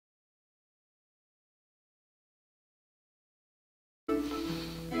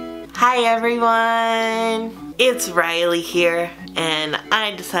Hi everyone! It's Riley here, and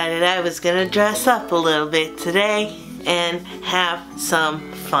I decided I was gonna dress up a little bit today and have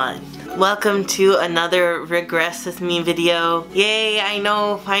some fun. Welcome to another Regress with Me video. Yay, I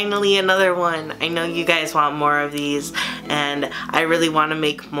know, finally another one. I know you guys want more of these, and I really want to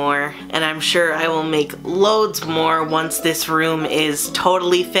make more, and I'm sure I will make loads more once this room is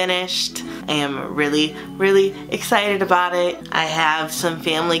totally finished. I am really excited about it. I have some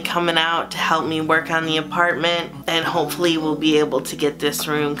family coming out to help me work on the apartment, and hopefully we'll be able to get this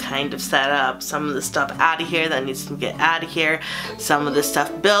room kind of set up. Some of the stuff out of here that needs to get out of here, some of the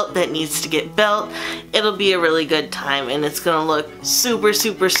stuff built that needs to get built. It'll be a really good time, and it's gonna look super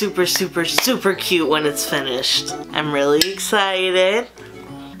cute when it's finished. I'm really excited.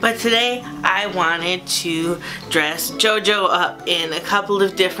 But today I wanted to dress JoJo up in a couple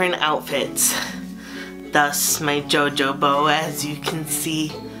of different outfits. Thus my JoJo bow, as you can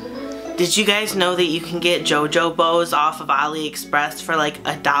see. Did you guys know that you can get JoJo bows off of AliExpress for like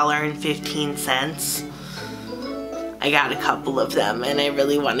 $1.15? I got a couple of them and I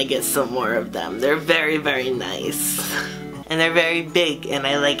really want to get some more of them. They're very nice. And they're very big and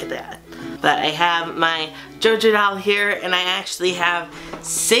I like that. But I have my JoJo doll here, and I actually have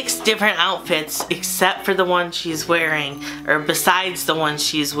 6 different outfits except for the one she's wearing, or besides the one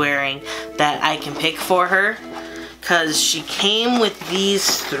she's wearing, that I can pick for her. Because she came with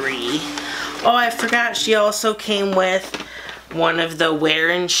these 3. Oh, I forgot she also came with one of the wear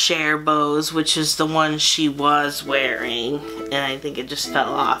and share bows, which is the one she was wearing. And I think it just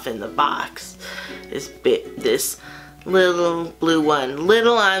fell off in the box. This little blue one.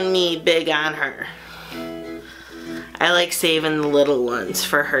 Little on me, big on her. I like saving the little ones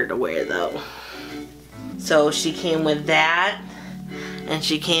for her to wear though. So she came with that, and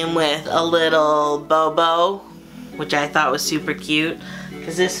she came with a little bow, which I thought was super cute,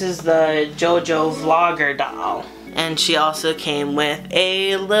 because this is the JoJo vlogger doll. And she also came with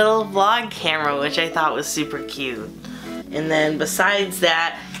a little vlog camera, which I thought was super cute. And then besides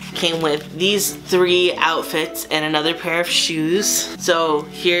that, came with these 3 outfits and another pair of shoes. So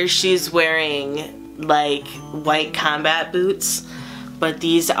here she's wearing like white combat boots, but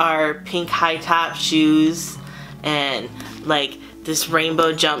these are pink high top shoes, and like this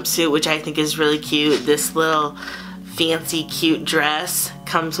rainbow jumpsuit, which I think is really cute. This little fancy cute dress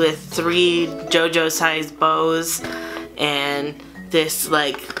comes with 3 JoJo sized bows, and this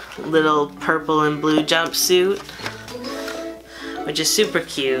like little purple and blue jumpsuit, which is super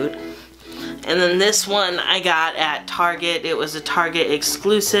cute. And then this one I got at Target. It was a Target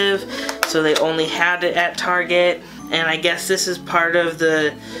exclusive, so they only had it at Target. And I guess this is part of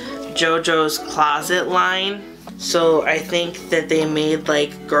the JoJo's Closet line. So I think that they made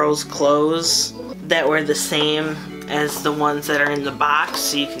like girls' clothes that were the same as the ones that are in the box,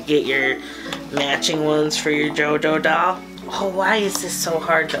 so you could get your matching ones for your JoJo doll. Oh, why is this so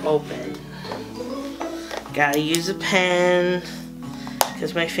hard to open? Gotta use a pen,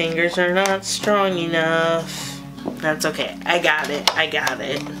 because my fingers are not strong enough. That's okay. I got it.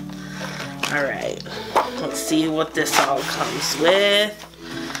 Alright. Let's see what this all comes with.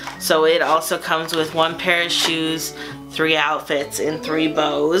 So it also comes with 1 pair of shoes, 3 outfits, and 3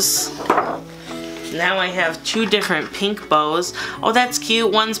 bows. Now I have 2 different pink bows. Oh, that's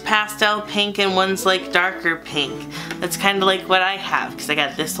cute. One's pastel pink and one's like darker pink. That's kind of like what I have, because I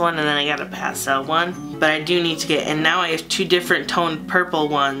got this one and then I got a pastel one. But I do need to get, and now I have 2 different toned purple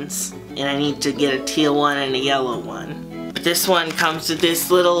ones, and I need to get a teal one and a yellow one. But this one comes with this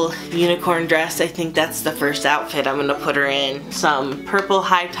little unicorn dress. I think that's the first outfit I'm gonna put her in. Some purple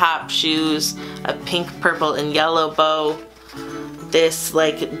high top shoes, a pink, purple, and yellow bow, this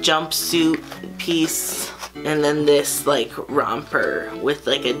like jumpsuit piece, and then this like romper with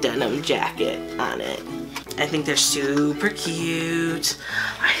like a denim jacket on it. I think they're super cute.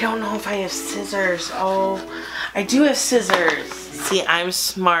 I don't know if I have scissors. Oh, I do have scissors. See, I'm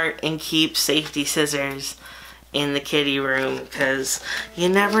smart and keep safety scissors in the kitty room, because you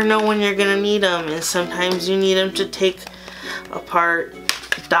never know when you're gonna need them, and sometimes you need them to take apart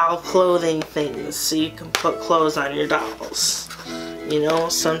doll clothing things so you can put clothes on your dolls. You know,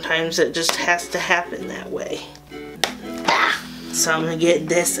 sometimes it just has to happen that way. So I'm gonna get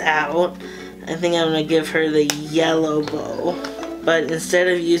this out. I think I'm gonna give her the yellow bow, but instead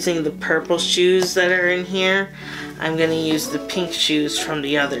of using the purple shoes that are in here, I'm gonna use the pink shoes from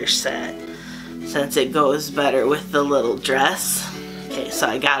the other set, since it goes better with the little dress. Okay, so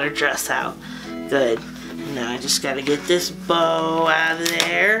I got her dress out. Good. Now I just gotta get this bow out of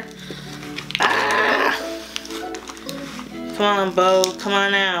there. Ah! Come on, bow, come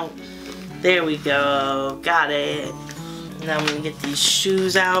on out. There we go, got it. Now I'm gonna get these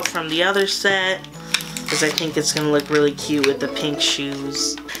shoes out from the other set, because I think it's gonna look really cute with the pink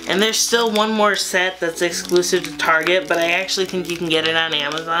shoes. And there's still one more set that's exclusive to Target, but I actually think you can get it on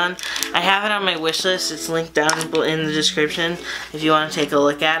Amazon. I have it on my wish list. It's linked down in the description if you want to take a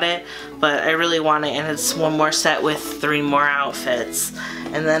look at it. But I really want it, and it's one more set with 3 more outfits.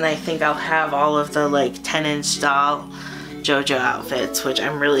 And then I think I'll have all of the like 10-inch doll JoJo outfits, which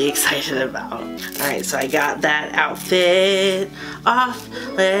I'm really excited about. Alright, so I got that outfit off.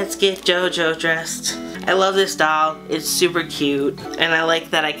 Let's get JoJo dressed. I love this doll. It's super cute. And I like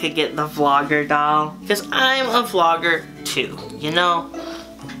that I could get the vlogger doll, because I'm a vlogger too, you know?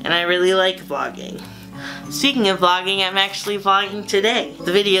 And I really like vlogging. Speaking of vlogging, I'm actually vlogging today.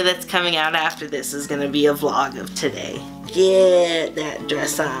 The video that's coming out after this is gonna be a vlog of today. Get that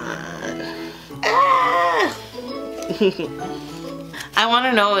dress on. Ah! I want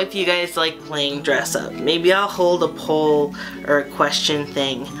to know if you guys like playing dress up. Maybe I'll hold a poll or a question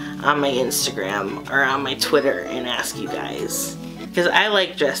thing on my Instagram or on my Twitter and ask you guys. Because I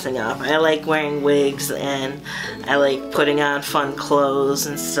like dressing up. I like wearing wigs and I like putting on fun clothes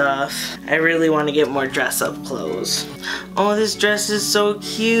and stuff. I really want to get more dress up clothes. Oh, this dress is so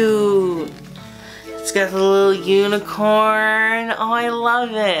cute. It's got the little unicorn. Oh, I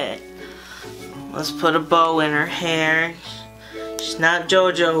love it. Let's put a bow in her hair. She's not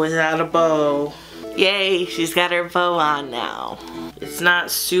JoJo without a bow. Yay, she's got her bow on now. It's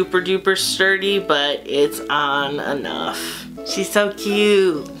not super duper sturdy, but it's on enough. She's so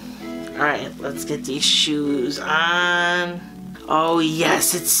cute. Alright, let's get these shoes on. Oh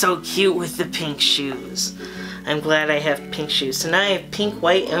yes, it's so cute with the pink shoes. I'm glad I have pink shoes. So now I have pink,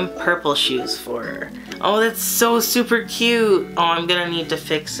 white, and purple shoes for her. Oh, that's so super cute. Oh, I'm gonna need to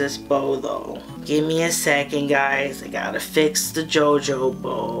fix this bow though. Give me a second, guys. I gotta fix the JoJo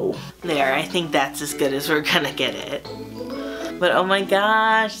bow. There, I think that's as good as we're gonna get it. But oh my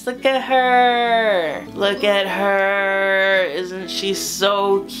gosh, look at her. Look at her. Isn't she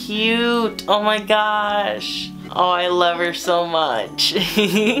so cute? Oh my gosh. Oh, I love her so much.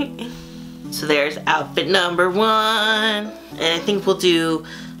 So there's outfit number 1. And I think we'll do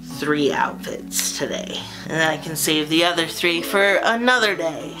 3 outfits today. And then I can save the other 3 for another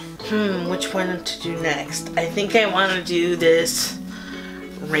day. Which one to do next? I think I want to do this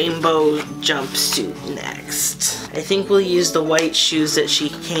rainbow jumpsuit next. I think we'll use the white shoes that she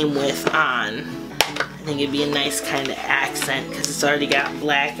came with on. I think it'd be a nice kind of accent because it's already got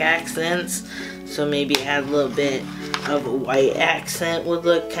black accents. So maybe add a little bit of a white accent would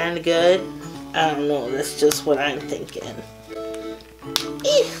look kind of good. I don't know, that's just what I'm thinking.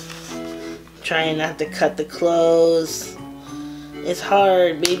 Trying not to cut the clothes. It's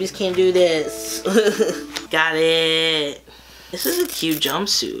hard, babies can't do this. Got it. This is a cute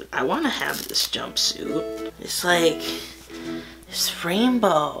jumpsuit. I want to have this jumpsuit. It's like, it's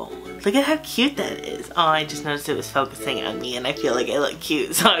rainbow. Look at how cute that is. Oh, I just noticed it was focusing on me and I feel like I look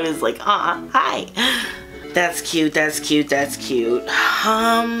cute. So I was like, ah, hi. That's cute, that's cute, that's cute.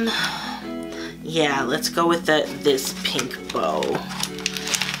 Yeah, let's go with this pink bow.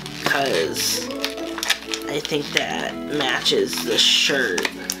 Because I think that matches the shirt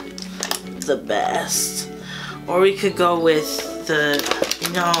the best. Or we could go with the,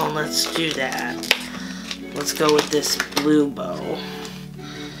 no, let's do that. Let's go with this blue bow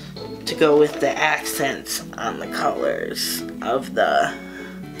to go with the accents on the colors of the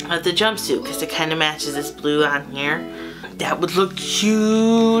jumpsuit, because it kind of matches this blue on here. That would look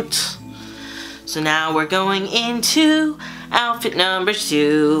cute. So now we're going into outfit number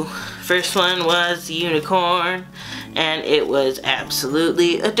 2. First one was the unicorn, and it was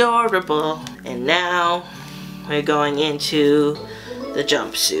absolutely adorable. And now we're going into the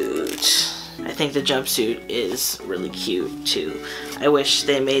jumpsuit. I think the jumpsuit is really cute too. I wish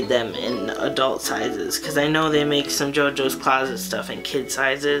they made them in adult sizes, because I know they make some JoJo's Closet stuff in kid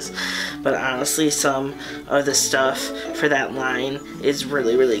sizes, but honestly some of the stuff for that line is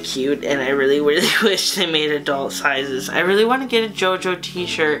really, really cute, and I really, really wish they made adult sizes. I really want to get a JoJo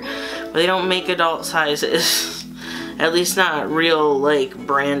t-shirt, but they don't make adult sizes. At least not real, like,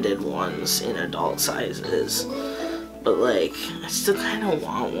 branded ones in adult sizes. But, like, I still kind of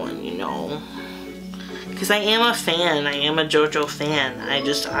want one, you know? Because I am a fan. I am a JoJo fan. I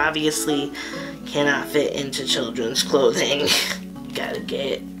just obviously cannot fit into children's clothing. You gotta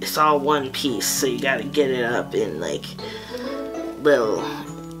get, it's all one piece, so you gotta get it up in, like,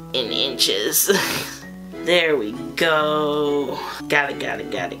 in inches. There we go. Got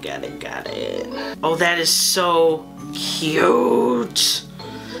it. Oh, that is so cute.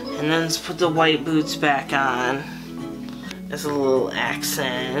 And then let's put the white boots back on. As a little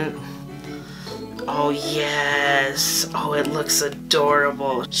accent. Oh yes. Oh, it looks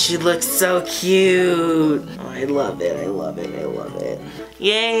adorable. She looks so cute. Oh, I love it. I love it. I love it.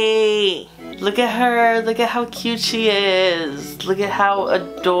 Yay! Look at her. Look at how cute she is. Look at how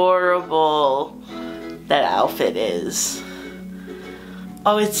adorable that outfit is.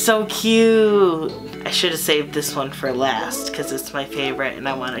 Oh, it's so cute. I should have saved this one for last because it's my favorite and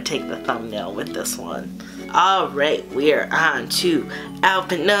I want to take the thumbnail with this one. Alright, we are on to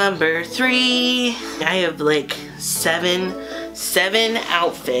outfit number 3. I have like seven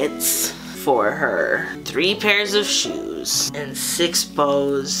outfits for her. 3 pairs of shoes and 6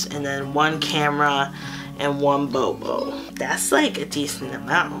 bows and then 1 camera and 1 bobo. That's like a decent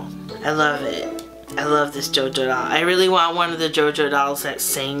amount. I love it. I love this JoJo doll. I really want one of the JoJo dolls that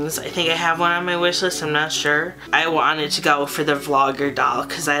sings. I think I have one on my wish list, I'm not sure. I wanted to go for the vlogger doll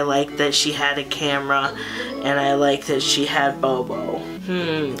because I like that she had a camera and I like that she had Bobo.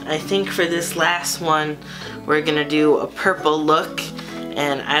 I think for this last one we're gonna do a purple look,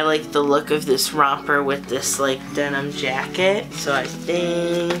 and I like the look of this romper with this like denim jacket, so I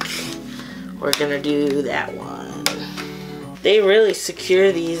think we're gonna do that one. They really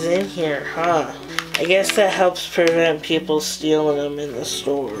secure these in here, huh? I guess that helps prevent people stealing them in the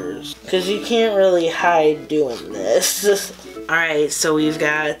stores, because you can't really hide doing this. Alright, so we've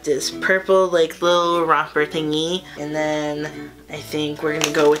got this purple like little romper thingy, and then I think we're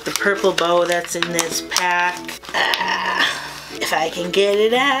gonna go with the purple bow that's in this pack. If I can get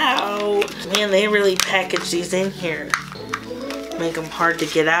it out. Man, they really package these in here. Make them hard to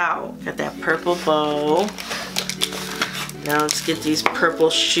get out. Got that purple bow. Now let's get these purple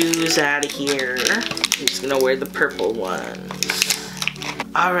shoes out of here. I'm just gonna wear the purple ones.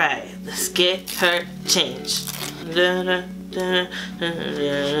 Alright, let's get her changed.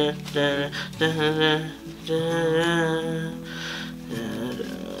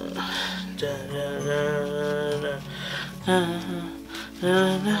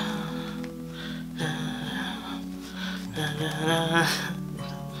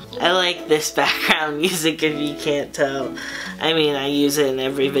 I like this background music if you can't tell. I mean, I use it in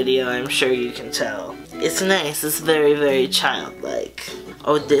every video, I'm sure you can tell. It's nice, it's very, very childlike.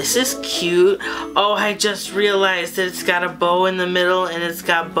 Oh, this is cute. Oh, I just realized that it's got a bow in the middle and it's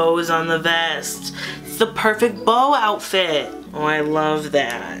got bows on the vest. It's the perfect bow outfit. Oh, I love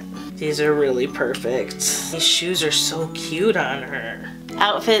that. These are really perfect. These shoes are so cute on her.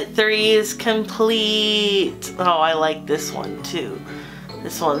 Outfit 3 is complete. Oh, I like this one too.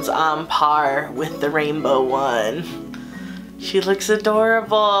 This one's on par with the rainbow one. She looks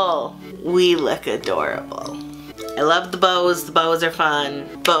adorable. We look adorable. I love the bows. The bows are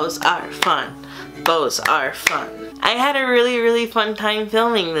fun. Bows are fun. Bows are fun. I had a really, really fun time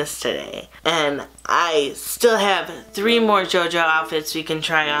filming this today. And I still have 3 more JoJo outfits we can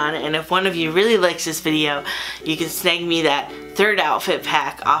try on. And if one of you really likes this video, you can snag me that 3rd outfit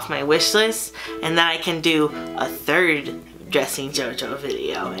pack off my wish list. And then I can do a 3rd dressing JoJo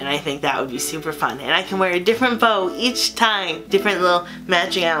video, and I think that would be super fun. And I can wear a different bow each time, different little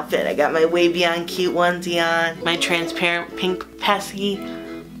matching outfit. I got my way beyond cute onesie on, my transparent pink pesky,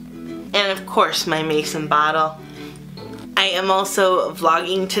 and of course my mason bottle. I am also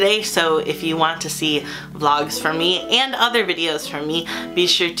vlogging today, so if you want to see vlogs from me and other videos from me, be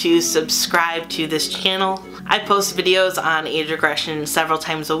sure to subscribe to this channel. I post videos on age regression several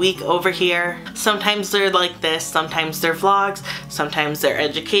times a week over here. Sometimes they're like this, sometimes they're vlogs, sometimes they're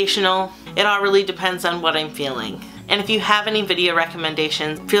educational. It all really depends on what I'm feeling. And if you have any video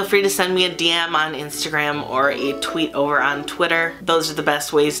recommendations, feel free to send me a DM on Instagram or a tweet over on Twitter. Those are the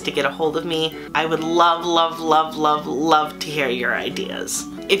best ways to get a hold of me. I would love, love, love, love, love to hear your ideas.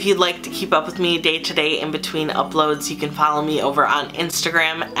 If you'd like to keep up with me day to day in between uploads, you can follow me over on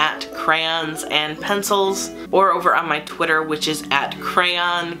Instagram at crayons and pencils, or over on my Twitter, which is at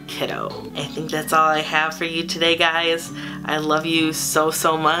crayonkiddo. I think that's all I have for you today, guys. I love you so,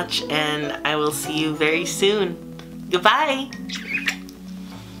 so much, and I will see you very soon. Goodbye!